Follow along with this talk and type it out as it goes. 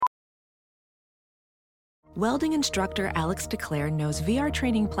Welding instructor Alex DeClaire knows VR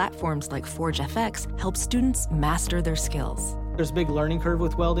training platforms like Forge FX help students master their skills. There's a big learning curve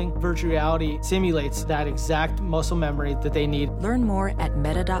with welding. Virtual reality simulates that exact muscle memory that they need. Learn more at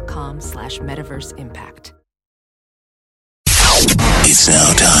meta.com/metaverseimpact. It's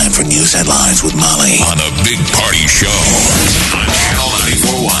now time for news headlines with Molly on the Big Party Show on Channel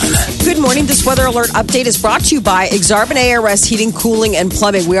 94.1. Good morning. This weather alert update is brought to you by Exarban ARS Heating, Cooling, and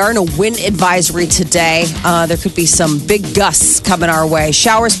Plumbing. We are in a wind advisory today. There could be some big gusts coming our way.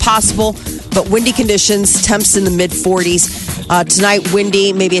 Showers possible, but windy conditions. Temps in the mid-40s. Tonight,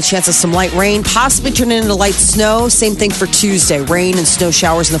 windy, maybe a chance of some light rain, possibly turning into light snow. Same thing for Tuesday. Rain and snow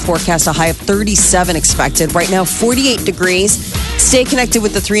showers in the forecast. A high of 37 expected. Right now, 48 degrees. Stay connected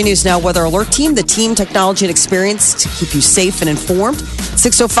with the 3 News Now Weather Alert Team, the team, technology, and experience to keep you safe and informed.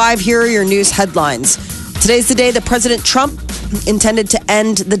 6:05, here are your news headlines. Today's the day that President Trump intended to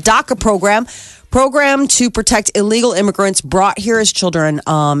end the DACA program to protect illegal immigrants brought here as children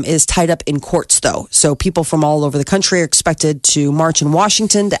is tied up in courts, though. So people from all over the country are expected to march in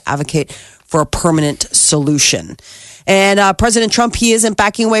Washington to advocate for a permanent solution. And President Trump, he isn't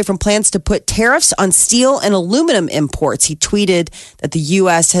backing away from plans to put tariffs on steel and aluminum imports. He tweeted that the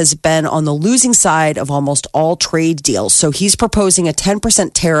U.S. has been on the losing side of almost all trade deals. So he's proposing a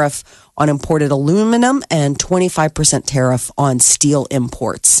 10% tariff on imported aluminum and 25% tariff on steel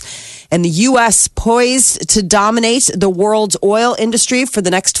imports. And the U.S. poised to dominate the world's oil industry for the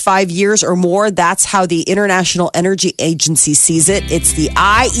next 5 years or more. That's how the International Energy Agency sees it. It's the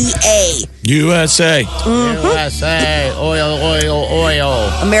IEA. USA. Mm-hmm. USA. Oil.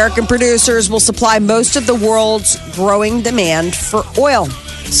 American producers will supply most of the world's growing demand for oil.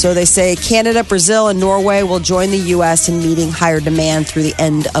 So they say Canada, Brazil, and Norway will join the U.S. in meeting higher demand through the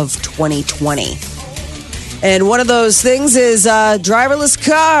end of 2020. And one of those things is driverless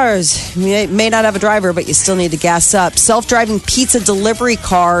cars. You may not have a driver, but you still need to gas up. Self-driving pizza delivery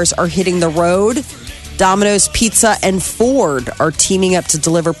cars are hitting the road. Domino's Pizza and Ford are teaming up to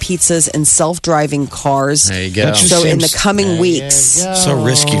deliver pizzas and self-driving cars. There you go. So in the coming weeks. So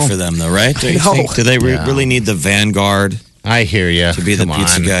risky for them, though, right? Do you No. think? Do they really need the Vanguard I hear you. to be the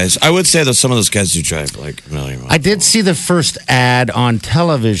pizza guys? I would say that some of those guys do drive like a million miles. I did see the first ad on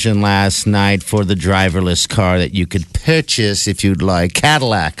television last night for the driverless car that you could purchase if you'd like.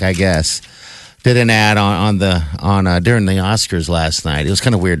 Cadillac, I guess, did an ad on during the Oscars last night. It was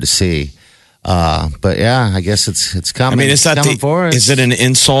kind of weird to see. But yeah, I guess it's coming. I mean, is that coming for us. is it an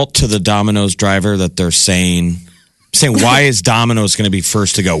insult to the Domino's driver that they're saying why is Domino's going to be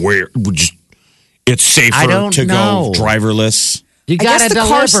first to go? It's safer to go driverless. You I guess got to the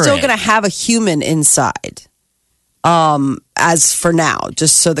deliver car's still it. going to have a human inside. As for now,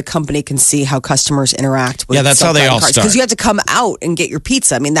 just so the company can see how customers interact with that's how they all start. Because you have to come out and get your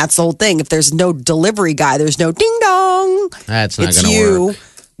pizza. I mean, that's the whole thing. If there's no delivery guy, there's no ding dong. That's not It's going to you work.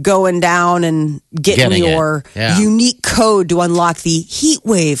 going down and getting your unique code to unlock the heat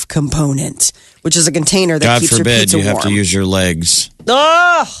wave component, which is a container that God keeps your forbid pizza you warm. have to use your legs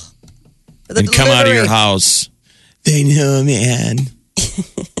Ugh! and come out of your house. They know, man.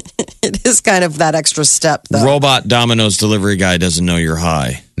 It is kind of that extra step, though. Robot Domino's delivery guy doesn't know you're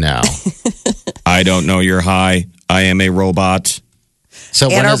high. No. I don't know you're high. I am a robot. So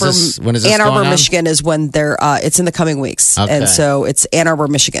when is this Ann Arbor, going on? Michigan is when they're. It's in the coming weeks, Okay. and so it's Ann Arbor,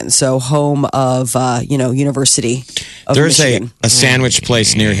 Michigan, so home of University of There's Michigan. a sandwich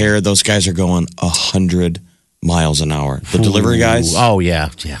place near here. Those guys are going 100 miles an hour. The delivery guys. Oh, yeah.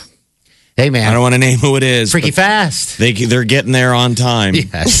 Hey, man. I don't want to name who it is. Freaky but fast. They're getting there on time.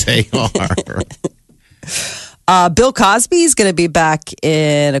 Yes, they are. Bill Cosby is going to be back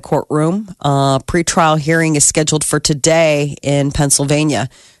in a courtroom. Pre-trial hearing is scheduled for today in Pennsylvania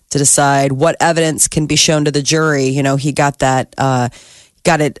to decide what evidence can be shown to the jury. You know, he got it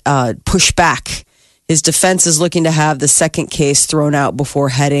pushed back. His defense is looking to have the second case thrown out before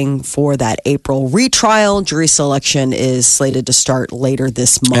heading for that April retrial. Jury selection is slated to start later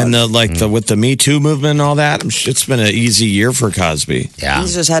this month. And with the Me Too movement and all that, it's been an easy year for Cosby. Yeah.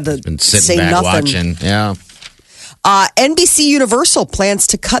 He's just had to Been sitting say back nothing. watching. Yeah. NBC Universal plans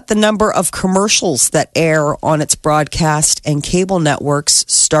to cut the number of commercials that air on its broadcast and cable networks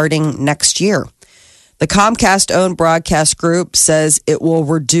starting next year. The Comcast-owned broadcast group says it will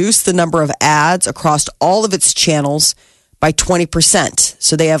reduce the number of ads across all of its channels by 20%.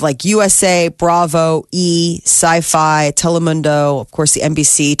 So they have like USA, Bravo, E, Sci-Fi, Telemundo, of course, the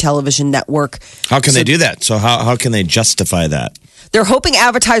NBC television network. How can they do that? So how can they justify that? They're hoping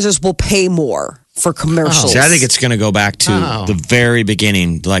advertisers will pay more for commercials. See, I think it's going to go back to the very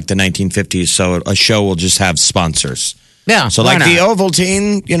beginning, like the 1950s. So a show will just have sponsors. Yeah. So why like the not?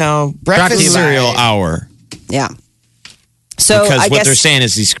 Ovaltine, breakfast Brought to you cereal by- hour. Yeah. So because I what guess they're saying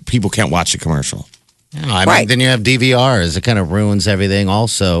is these people can't watch the commercial. I mean, then you have DVRs. It kind of ruins everything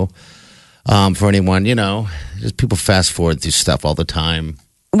also for anyone, just people fast forward through stuff all the time.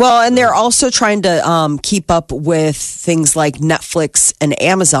 Well, and they're also trying to keep up with things like Netflix and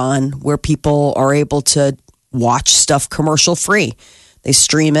Amazon, where people are able to watch stuff commercial free. They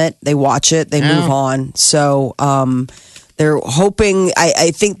stream it, they watch it, they move on. So they're hoping. I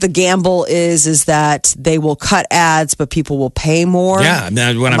think the gamble is that they will cut ads, but people will pay more. Yeah,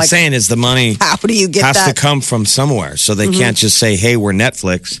 now what I'm saying is the money how do you get has that? to come from somewhere. So they can't just say, "Hey, we're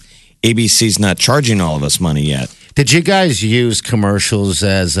Netflix. ABC's not charging all of us money yet." Did you guys use commercials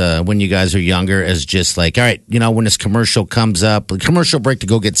as when you guys are younger as just like, all right, when this commercial comes up, a commercial break to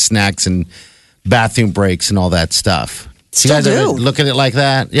go get snacks and bathroom breaks and all that stuff? Still you guys do. ever look at it like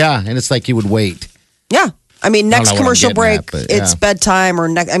that? Yeah, and it's like you would wait. Yeah. I mean, I don't next know what I'm commercial getting break, at, but, it's yeah. bedtime or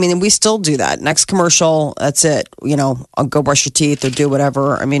we still do that. Next commercial, that's it. I'll go brush your teeth or do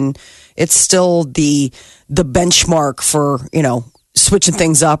whatever. I mean, it's still the benchmark for, switching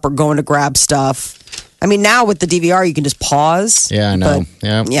things up or going to grab stuff. I mean, now with the DVR, you can just pause. Yeah, I know.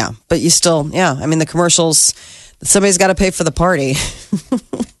 But, yeah, but you still, I mean, the commercials, somebody's got to pay for the party.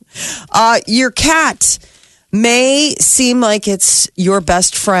 Your cat may seem like it's your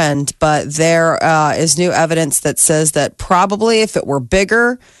best friend, but there is new evidence that says that probably if it were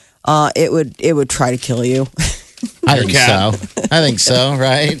bigger, it would try to kill you. I think so,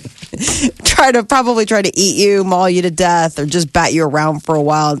 right? Probably try to eat you, maul you to death, or just bat you around for a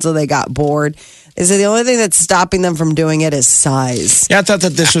while until they got bored. Is that the only thing that's stopping them from doing it is size? Yeah, I thought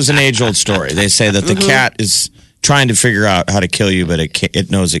that this was an age-old story. They say that the cat is trying to figure out how to kill you, but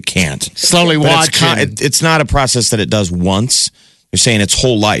it knows it can't. Slowly But watching. it's not a process that it does once. They're saying its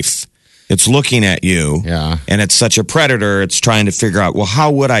whole life. It's looking at you, and it's such a predator, it's trying to figure out, well,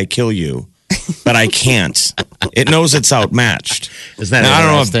 how would I kill you? But I can't. It knows it's outmatched. Isn't that now, I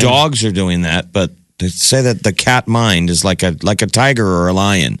don't know if interesting? dogs are doing that, but they say that the cat mind is like a tiger or a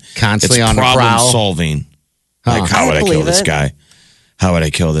lion. Constantly it's on the problem prowl. solving. Like, how would I kill believe this it. guy? How would I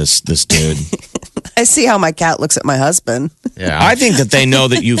kill this dude? I see how my cat looks at my husband. Yeah. I think that they know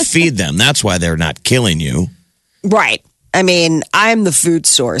that you feed them. That's why they're not killing you. Right. I mean, I'm the food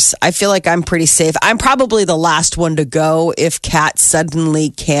source. I feel like I'm pretty safe. I'm probably the last one to go if cats suddenly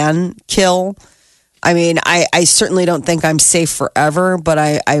can kill. I mean, I certainly don't think I'm safe forever,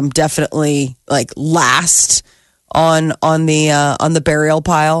 but I'm definitely like last on the burial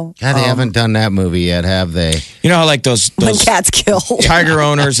pile. God, they haven't done that movie yet, have they? You know how like those When cats kill. tiger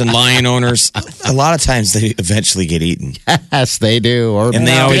owners and lion owners, a lot of times they eventually get eaten. Yes, they do. And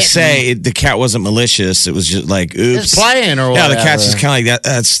they always say the cat wasn't malicious. It was just like, oops. It's playing or Yeah, whatever. the cat's just kind of like that.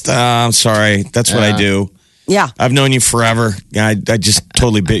 That's I'm sorry. That's what I do. Yeah. I've known you forever. I just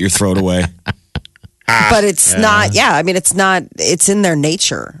totally bit your throat away. But it's not, I mean, it's in their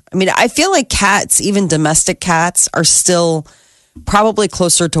nature. I mean, I feel like cats, even domestic cats, are still probably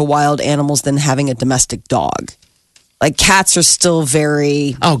closer to wild animals than having a domestic dog. Like cats are still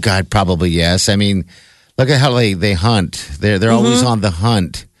very. Oh, God, probably yes. I mean, look at how they hunt. They're always on the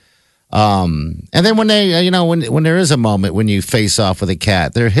hunt. And then when they, when there is a moment when you face off with a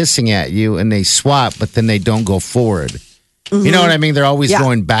cat, they're hissing at you and they swat, but then they don't go forward. You know what I mean? They're always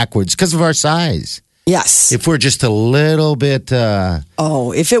going backwards because of our size. Yes. If we're just a little bit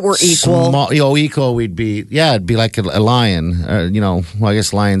If it were equal. small, equal, it'd be like a lion. Well, I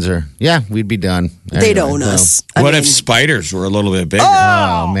guess lions are. Yeah, we'd be done. They'd Anyway, own so- us. What if spiders were a little bit bigger?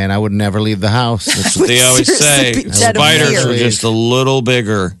 Oh man, I would never leave the house. That's what They always say Seriously, be dead of spiders fear. are just a little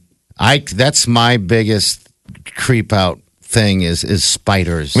bigger. That's my biggest creep out thing is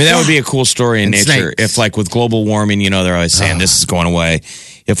spiders. I mean, that would be a cool story in And nature. snakes. If, like, with global warming, they're always saying this is going away.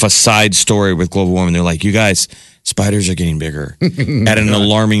 If a side story with global warming, they're like, you guys, spiders are getting bigger at an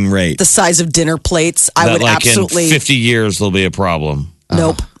alarming rate. The size of dinner plates, I That, would like, absolutely. in 50 years, there'll be a problem.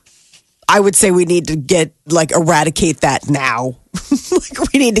 Nope. I would say we need to eradicate that now.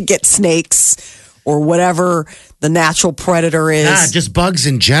 We need to get snakes or whatever the natural predator is. just bugs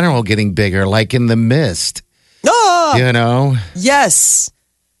in general getting bigger, like in the mist. Oh, yes.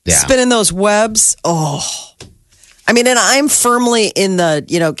 Yeah. Spinning those webs. Oh. I mean, and I'm firmly in the,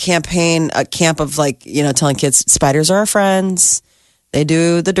 camp of telling kids spiders are our friends. They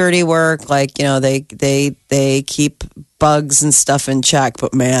do the dirty work. They keep bugs and stuff in check.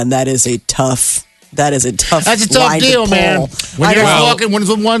 But man, that is a tough That's a tough line to deal, pull. man. When I you're know. walking,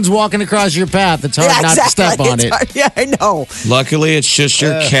 when one's walking across your path, it's hard not to step on It's it. hard. Yeah, I know. Luckily, it's just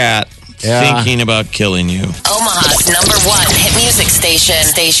your cat thinking about killing you. Omaha's #1 hit music station.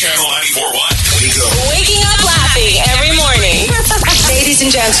 Channel 94.1. Waking up laughing every morning. Ladies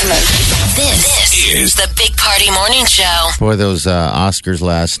and gentlemen, This is The Big Party Morning Show. For those Oscars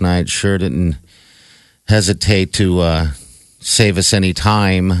last night, sure didn't hesitate to save us any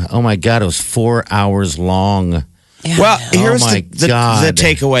time. Oh my God, it was 4 hours long. Well, here's my the God.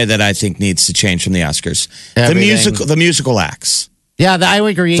 takeaway that I think needs to change from the Oscars. Everything. The musical acts. Yeah, I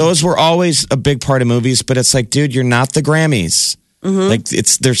agree. Those were always a big part of movies, but it's like, dude, you're not the Grammys. Like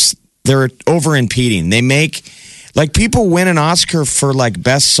they're over impeding. They make like people win an Oscar for like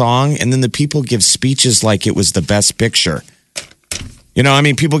best song, and then the people give speeches like it was the best picture. You know, I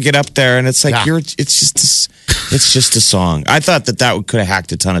mean, people get up there and it's like it's just a song. I thought that could have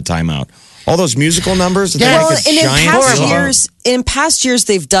hacked a ton of time out. All those musical numbers. Well, and in past years,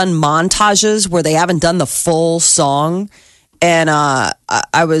 they've done montages where they haven't done the full song. And I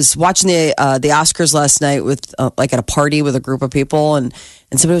was watching the Oscars last night with like at a party with a group of people, and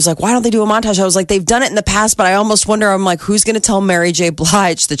somebody was like, "Why don't they do a montage?" I was like, "They've done it in the past, but I almost wonder." I'm like, "Who's going to tell Mary J.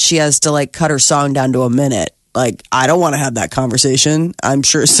 Blige that she has to like cut her song down to a minute?" Like, I don't want to have that conversation. I'm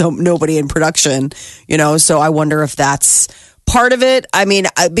sure nobody in production, you know. So I wonder if that's part of it. I mean,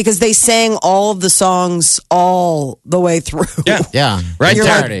 because they sang all of the songs all the way through. Yeah. Right You're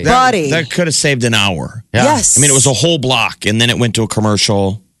there. like, buddy. That could have saved an hour. Yeah. Yes. I mean, it was a whole block, and then it went to a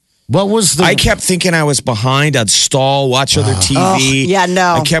commercial. What was the? I kept thinking I was behind. I'd stall, watch other TV. Oh, yeah,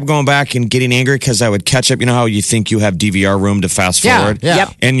 no. I kept going back and getting angry because I would catch up. You know how you think you have DVR room to fast forward? Yeah. Yep.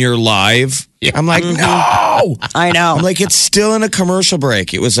 And you're live. Yeah. I'm like, no. I know. I'm like, it's still in a commercial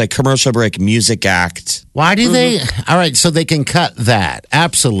break. It was like commercial break, music act. Why do they? All right, so they can cut that.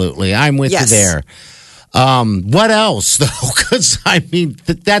 Absolutely, I'm with you there. What else though? Because I mean,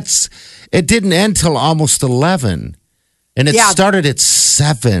 that's it didn't end till almost 11. And it started at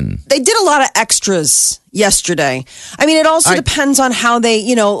 7. They did a lot of extras yesterday. I mean, it also depends on how they,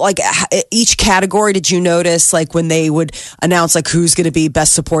 you know, like each category. Did you notice, like when they would announce like who's going to be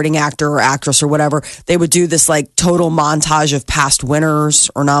best supporting actor or actress or whatever, they would do this like total montage of past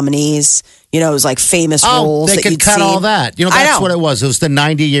winners or nominees. You know, it was like famous roles. They that could you'd cut seen. all that. You know, that's what it was. It was the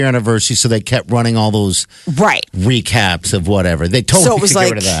 90-year anniversary, so they kept running all those recaps of whatever. They totally could get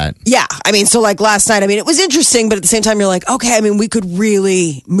rid of that. Yeah, I mean, so like last night, I mean, it was interesting, but at the same time, you're like, okay, I mean, we could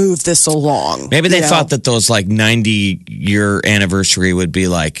really move this along. Maybe they thought that those like 90-year anniversary would be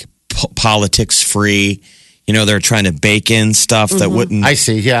like politics free. You know, they're trying to bake in stuff that wouldn't. I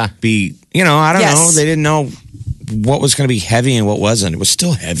see. Yeah. Be, you know, I don't know. They didn't know what was going to be heavy and what wasn't. It was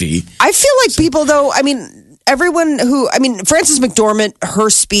still heavy. I feel like people, though, I mean, everyone who, I mean, Frances McDormand, her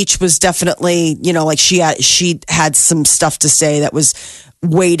speech was definitely, you know, like she had some stuff to say that was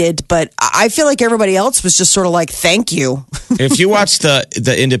weighted, but I feel like everybody else was just sort of like, thank you. If you watch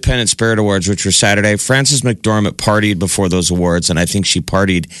the Independent Spirit Awards, which were Saturday, Frances McDormand partied before those awards, and I think she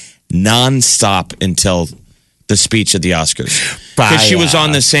partied nonstop until the speech at the Oscars. Because she was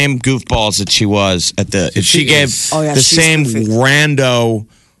on the same goofballs that she was at the... She gave the same rando,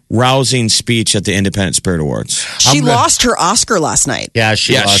 rousing speech at the Independent Spirit Awards. She lost her Oscar last night. Yeah,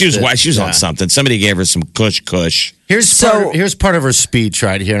 she was on something. Somebody gave her some kush. Here's part of her speech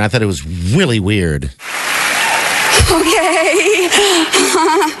right here, and I thought it was really weird. Okay.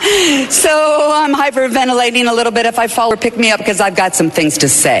 So I'm hyperventilating a little bit. If I fall, pick me up because I've got some things to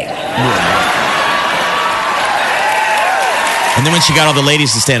say. And then when she got all the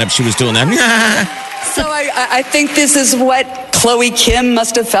ladies to stand up, she was doing that. So I think this is what Chloe Kim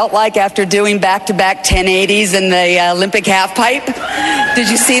must have felt like after doing back-to-back 1080s in the Olympic half pipe. Did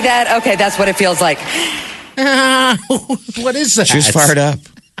you see that? Okay, that's what it feels like. What is that? She was fired up.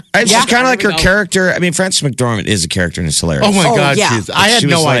 She's kind of like her character. I mean, Frances McDormand is a character and it's hilarious. Oh, my God. Yeah. I had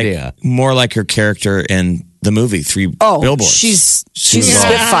no idea. More like her character in the movie, Three Billboards. She's a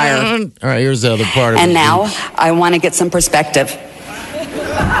spitfire. All right, here's the other part of it. And now I want to get some perspective.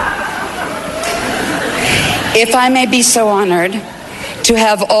 If I may be so honored to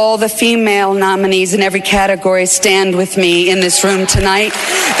have all the female nominees in every category stand with me in this room tonight.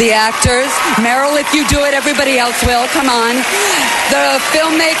 The actors, Meryl, if you do it, everybody else will. Come on. The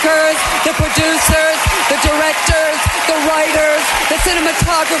filmmakers, the producers, the directors, the writers, the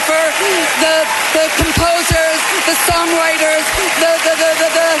cinematographer, the composers, the songwriters, the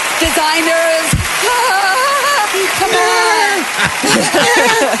designers. Come on.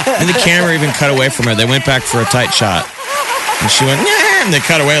 And the camera even cut away from her. They went back for a tight shot. And she went, nah, and they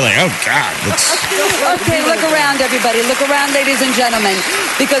cut away like, oh, God. Okay, look around, everybody. Look around, ladies and gentlemen,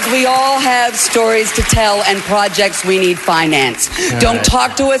 because we all have stories to tell and projects we need finance. Don't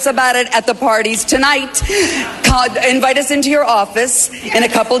talk to us about it at the parties tonight. Invite us into your office in a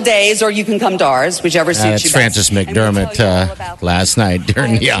couple days, or you can come to ours, whichever suits you best. That's Frances McDormand last night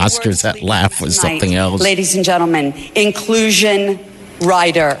during the Oscars. That laugh was something else. Ladies and gentlemen, inclusion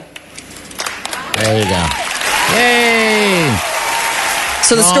rider. There you go. Yay!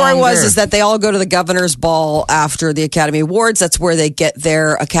 So the story is that they all go to the governor's ball after the Academy Awards. That's where they get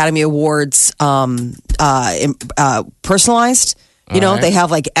their Academy Awards personalized. They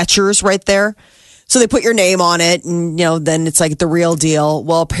have like etchers right there. So they put your name on it and, then it's like the real deal.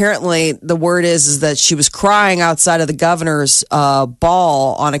 Well, apparently the word is that she was crying outside of the governor's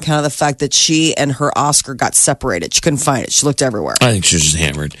ball on account of the fact that she and her Oscar got separated. She couldn't find it. She looked everywhere. I think she was just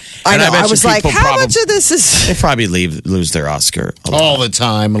hammered. I know. I was like, how much of this is... They probably lose their Oscar all the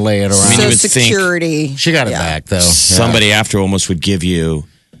time, lay it around. So security. She got it back, though. Somebody after almost would give you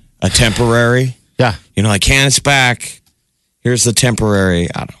a temporary. Yeah. Like, Candace back. Here's the temporary.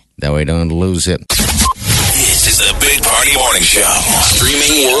 I don't know. That way you don't lose it. This is the Big Party Morning Show.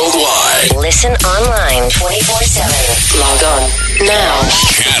 Streaming worldwide. Listen online 24/7. Log on now.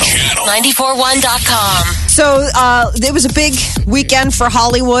 Channel. 941.com. So it was a big weekend for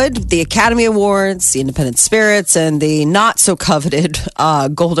Hollywood. The Academy Awards, the Independent Spirits, and the not-so-coveted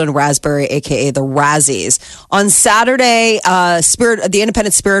Golden Raspberry, a.k.a. the Razzies. On Saturday, the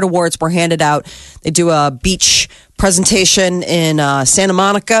Independent Spirit Awards were handed out. They do a beach presentation in Santa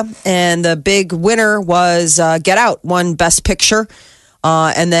Monica, and the big winner was Get Out, won Best Picture.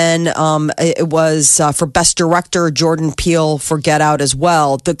 And then it was for Best Director, Jordan Peele for Get Out as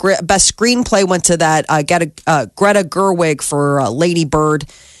well. The Best Screenplay went to that Greta Gerwig for Lady Bird.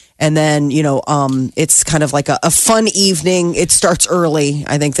 And then, it's kind of like a fun evening. It starts early.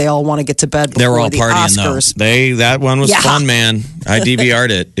 I think they all want to get to bed before They were all the partying, Oscars. though. That one was fun, man. I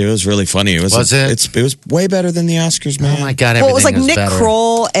DVR'd it. It was really funny. It was it was way better than the Oscars, man. Oh, my God. Well, it was like Nick better.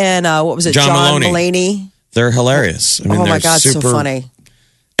 Kroll and what was it? John Mulaney. They're hilarious. I mean, Oh, my they're God, super, so funny.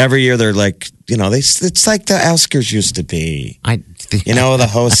 Every year they're like, it's like the Oscars used to be. The The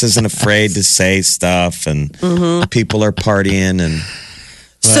host isn't afraid to say stuff and people are partying and...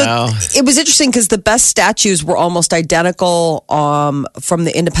 So it was interesting because the best statues were almost identical from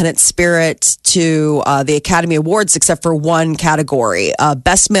the Independent Spirit to the Academy Awards, except for one category.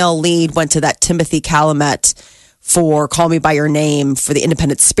 Best Male Lead went to that Timothy Chalamet for Call Me By Your Name for the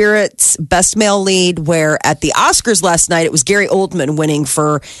Independent Spirits. Best Male Lead, where at the Oscars last night, it was Gary Oldman winning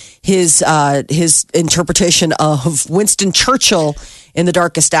for his interpretation of Winston Churchill in The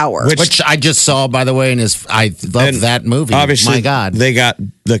Darkest Hour. Which I just saw, by the way, I love that movie. Obviously, my God. they got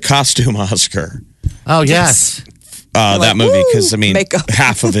the costume Oscar. Oh, yes. That movie, because, makeup.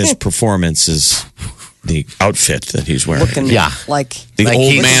 half of his performance is the outfit that he's wearing. Looking like the like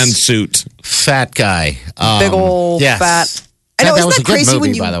old he's- man suit. Fat guy. big old yes. fat. I know, That isn't was that a good crazy movie,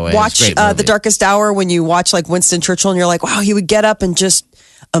 when you by the way. It was a watch great The movie. Darkest Hour, when you watch like Winston Churchill and you're like, wow, he would get up and just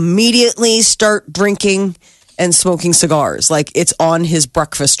immediately start drinking and smoking cigars. Like it's on his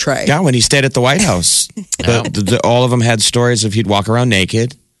breakfast tray. Yeah, when he stayed at the White House. All of them had stories of he'd walk around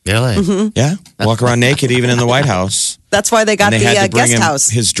naked. Really? Yeah, walk around naked even in the White House. That's why they got And they had the to bring guest him house.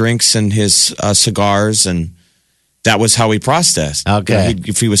 his drinks and his cigars, and that was how he processed. Okay.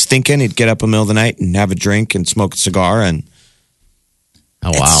 If he was thinking, he'd get up in the middle of the night and have a drink and smoke a cigar. And Oh,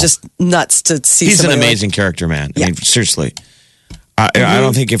 wow. It's just nuts to see. he's an somebody amazing character, man. Yeah. I mean, seriously. I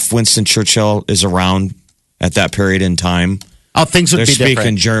don't think if Winston Churchill is around at that period in time, Oh, things would they're be speaking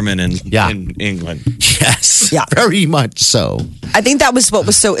different. German in Yeah. England. Yes. Yeah. Very much so. I think that was what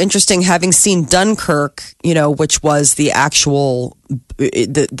was so interesting, having seen Dunkirk, which was the actual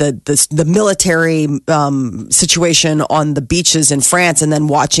the military situation on the beaches in France, and then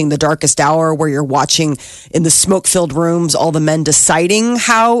watching The Darkest Hour, where you're watching in the smoke-filled rooms all the men deciding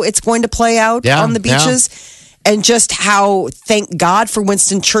how it's going to play out on the beaches, and just how, thank God for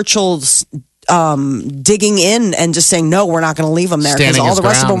Winston Churchill's digging in and just saying, no, we're not going to leave them there, because Standing all his the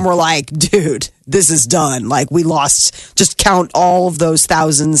rest of ground. them were like, dude, this is done. Like, we lost, just count all of those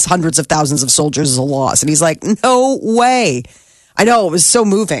thousands, hundreds of thousands of soldiers as a loss. And he's like, no way. I know, it was so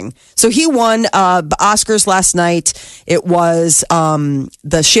moving. So he won Oscars last night. It was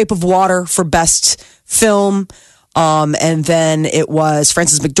The Shape of Water for Best Film. And then it was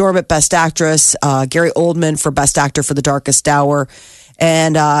Frances McDormand, Best Actress, Gary Oldman for Best Actor for The Darkest Hour.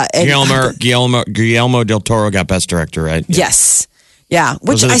 And Guillermo del Toro got Best Director, right? Yes. Yeah.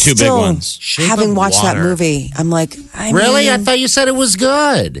 Which Those are the I two big still, ones. Shape having of watched that Water. movie, I'm like, Really? mean- I thought you said it was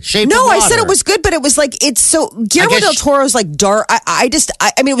good. Shape No, of I said Water. it was good, but it was like, it's so, Guillermo guess- del Toro's like dark. I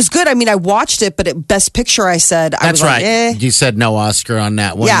mean, it was good. I mean, I watched it, but Best Picture, I said, I That's was right. like, eh. You said no Oscar on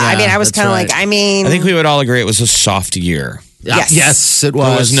that one. Yeah, I mean, I was that's kind of right. like, I mean, I think we would all agree it was a soft year. Yes. Yes, it was.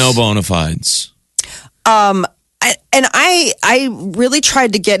 There was no bona fides. And I really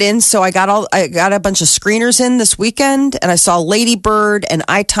tried to get in, so I got a bunch of screeners in this weekend, and I saw Lady Bird and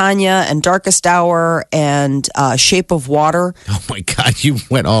I, Tanya and Darkest Hour and Shape of Water. Oh my God, you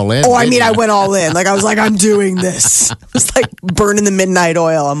went all in. Oh, I mean, I went all in. Like I was like, I'm doing this. It was like burning the midnight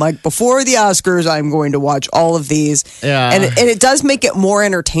oil. I'm like, before the Oscars, I'm going to watch all of these. Yeah, and it does make it more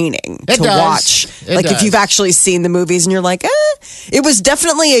entertaining to watch. If you've actually seen the movies, and you're like, it was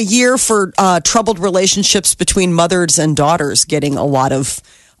definitely a year for troubled relationships between mothers and daughters getting a lot of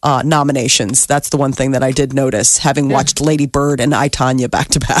nominations. That's the one thing that I did notice, having watched Lady Bird and I, Tanya back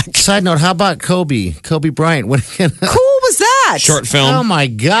to back. Side note, how about Kobe Bryant? What cool was that? Short film. Oh my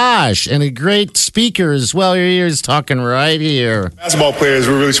gosh. And a great speaker as well. He's talking right here. Basketball players,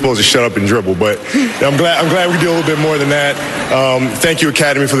 we're really supposed to shut up and dribble, but I'm glad we do a little bit more than that. Thank you,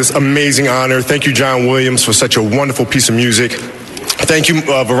 Academy, for this amazing honor. Thank you, John Williams, for such a wonderful piece of music. Thank you,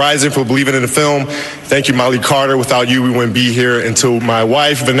 Verizon, for believing in the film. Thank you, Molly Carter. Without you, we wouldn't be here. And to my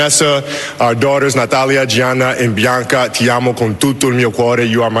wife, Vanessa, our daughters, Natalia, Gianna, and Bianca, ti amo con tutto il mio cuore.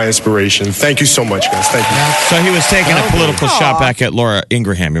 You are my inspiration. Thank you so much, guys. Thank you. So he was taking a political shot back at Laura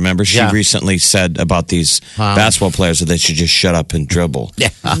Ingraham. Remember, she recently said about these basketball players that they should just shut up and dribble. Yeah.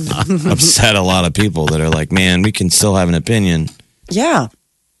 Upset a lot of people that are like, man, we can still have an opinion. Yeah.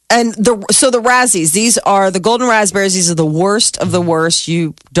 And the Razzies, these are the Golden Raspberries. These are the worst of the worst.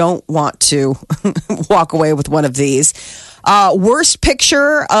 You don't want to walk away with one of these. Worst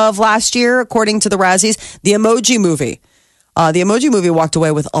picture of last year, according to the Razzies, the Emoji Movie. The Emoji Movie walked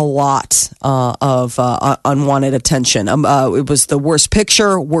away with a lot of unwanted attention. It was the worst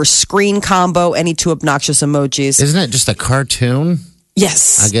picture, worst screen combo, any two obnoxious emojis. Isn't it just a cartoon?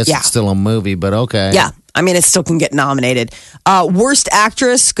 Yes. I guess it's still a movie, but okay. Yeah. I mean, it still can get nominated. Worst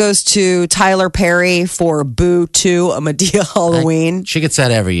actress goes to Tyler Perry for Boo 2, A Medea Halloween. She gets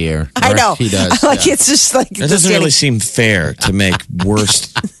that every year. I know. She does. It's just like... It doesn't really seem fair to make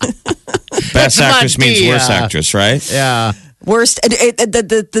worst... Best actress means worst actress, right? Yeah. Worst.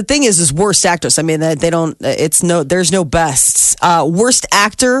 The thing is worst actress. I mean, they don't. There's no bests. Worst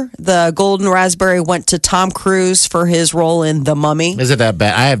actor. The Golden Raspberry went to Tom Cruise for his role in The Mummy. Is it that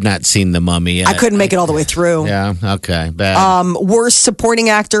bad? I have not seen The Mummy yet. I couldn't make it all the way through. Yeah. Okay. Bad. Worst supporting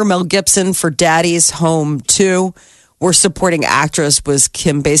actor. Mel Gibson for Daddy's Home 2. Worst supporting actress was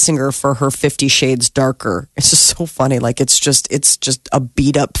Kim Basinger for her 50 Shades Darker. It's just so funny. Like it's just a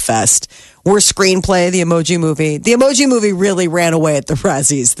beat up fest. Worst screenplay, The Emoji Movie. The Emoji Movie really ran away at the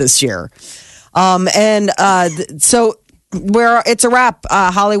Razzies this year. So it's a wrap.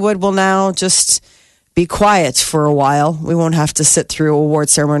 Hollywood will now just be quiet for a while. We won't have to sit through an award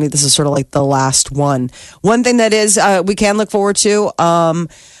ceremony. This is sort of like the last one. One thing that is we can look forward to.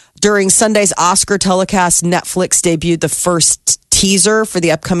 During Sunday's Oscar telecast, Netflix debuted the first teaser for the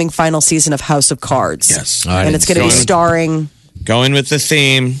upcoming final season of House of Cards. Yes. And it's going to be starring... Going with the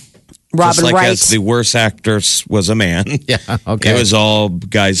theme. Robin just like Wright. as the worst actress was a man. Yeah, okay. It was all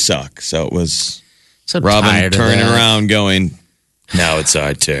guys suck. So it was So Robin tired of turning that. around going, now it's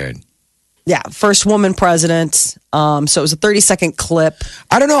our turn. Yeah, first woman president. So it was a 30-second clip.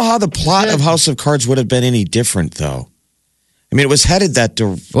 I don't know how the plot of House of Cards would have been any different, though. I mean, it was headed that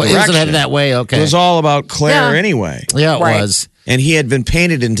direction. Well, it was headed that way, okay. It was all about Claire anyway. Yeah, it Right. was. And he had been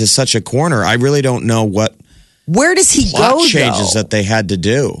painted into such a corner. I really don't know what Where does he plot go, changes though? that they had to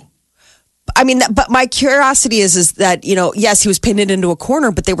do. I mean, but my curiosity is that, yes, he was painted into a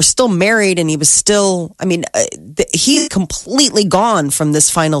corner, but they were still married and he was still, he's completely gone from this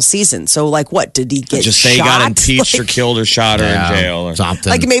final season. So, like, what? Did he get Just shot? say he got impeached or killed or shot her in jail. Or something.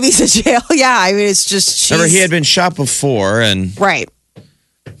 Like, maybe he's in jail. Yeah, I mean, it's just... Remember, he she's- had been shot before and... Right.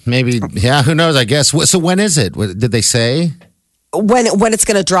 Maybe, yeah, who knows, I guess. So when is it? Did they say? When it's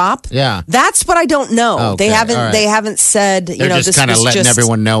going to drop? Yeah. That's what I don't know. Okay, They haven't all right. They haven't said, They're just this kind of was letting just-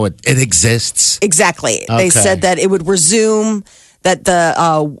 everyone know it exists. Exactly. Okay. They said that it would resume, that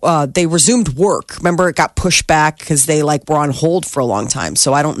they resumed work. Remember, it got pushed back because they were on hold for a long time.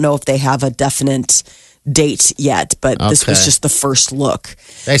 So I don't know if they have a definite date yet, but this was Okay. just the first look.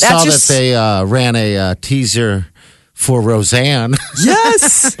 I saw that they ran a teaser for Roseanne.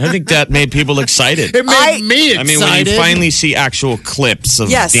 Yes. I think that made people excited. It made me excited. I mean, when you finally see actual clips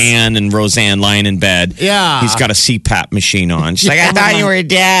of Yes. Dan and Roseanne lying in bed, Yeah. he's got a CPAP machine on. She's like, I thought you were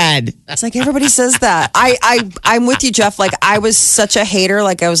dead. It's like everybody says that. I'm with you, Jeff. Like, I was such a hater.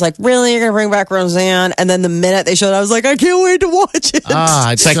 Like, I was like, really? You're going to bring back Roseanne? And then the minute they showed it, I was like, I can't wait to watch it.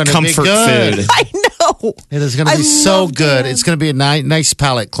 It's like gonna be comfort good. food. I know. It is going to I be so love good. Dan. It's going to be a nice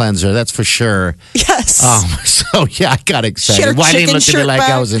palate cleanser, that's for sure. Yes. So yeah, I got excited. She had her Why didn't chicken look at me shirt like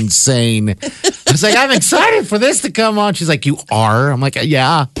back. I was insane? I was like, I'm excited for this to come on. She's like, you are? I'm like,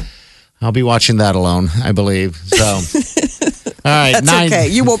 yeah. I'll be watching that alone, I believe. So, all right. That's okay.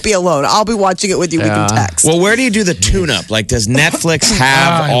 You won't be alone. I'll be watching it with you. We can text. Well, where do you do the tune-up? Like, does Netflix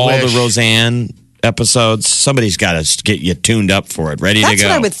have all the Roseanne episodes? Somebody's got to get you tuned up for it, ready to go. That's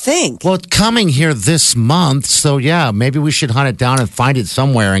what I would think. Well, it's coming here this month, so yeah, maybe we should hunt it down and find it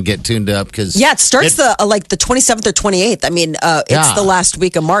somewhere and get tuned up. Cause it starts the 27th or 28th. I mean, it's the last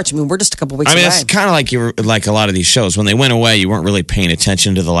week of March. I mean, we're just a couple weeks away. It's kind of like a lot of these shows. When they went away, you weren't really paying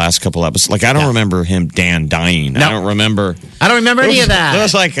attention to the last couple episodes. Like, I don't remember Dan dying. No. I don't remember any of that. There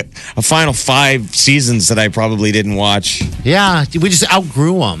was like a final 5 seasons that I probably didn't watch. Yeah, we just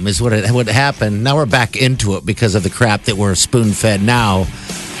outgrew them is what happened. Now we're back into it because of the crap that we're spoon-fed now,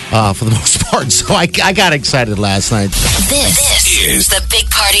 for the most part. So I got excited last night. This is the Big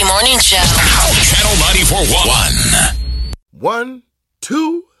Party Morning Show. Channel 94.1. 1,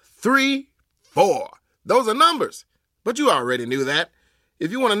 2, 3, 4. Those are numbers, but you already knew that.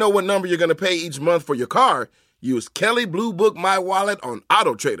 If you want to know what number you're going to pay each month for your car, use Kelley Blue Book My Wallet on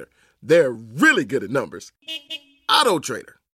Auto Trader. They're really good at numbers. Auto Trader.